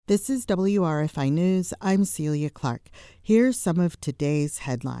This is WRFI News. I'm Celia Clark. Here's some of today's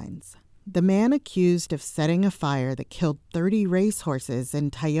headlines. The man accused of setting a fire that killed 30 racehorses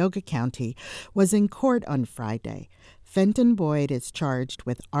in Tioga County was in court on Friday. Fenton Boyd is charged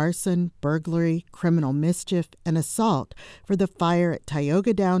with arson, burglary, criminal mischief, and assault for the fire at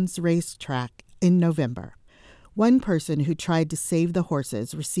Tioga Downs Racetrack in November. One person who tried to save the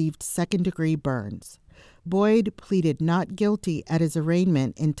horses received second-degree burns. Boyd pleaded not guilty at his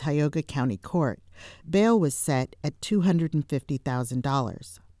arraignment in Tioga County Court. Bail was set at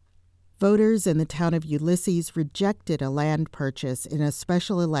 $250,000. Voters in the town of Ulysses rejected a land purchase in a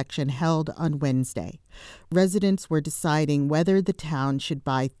special election held on Wednesday. Residents were deciding whether the town should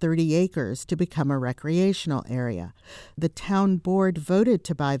buy 30 acres to become a recreational area. The town board voted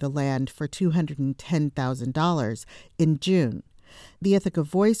to buy the land for $210,000 in June. The Ithaca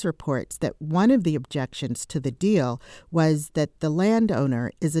Voice reports that one of the objections to the deal was that the landowner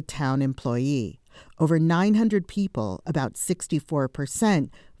is a town employee. Over 900 people, about 64%,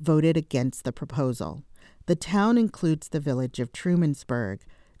 voted against the proposal. The town includes the village of Trumansburg,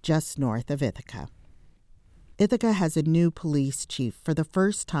 just north of Ithaca. Ithaca has a new police chief for the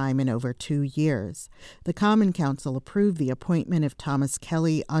first time in over 2 years. The Common Council approved the appointment of Thomas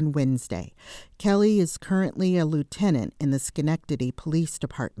Kelly on Wednesday. Kelly is currently a lieutenant in the Schenectady Police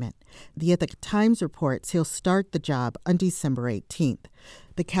Department. The Ithaca Times reports he'll start the job on December 18th.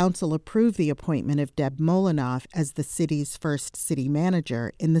 The council approved the appointment of Deb Molinoff as the city's first city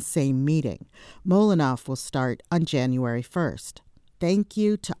manager in the same meeting. Molinoff will start on January 1st. Thank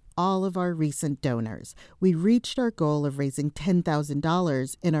you to all of our recent donors. We reached our goal of raising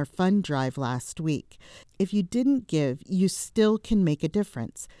 $10,000 in our fund drive last week. If you didn't give, you still can make a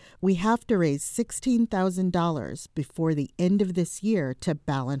difference. We have to raise $16,000 before the end of this year to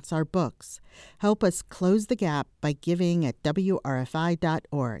balance our books. Help us close the gap by giving at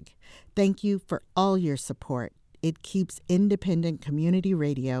WRFI.org. Thank you for all your support. It keeps independent community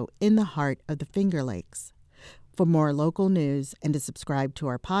radio in the heart of the Finger Lakes. For more local news and to subscribe to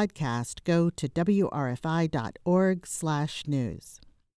our podcast, go to WRFI.org/news.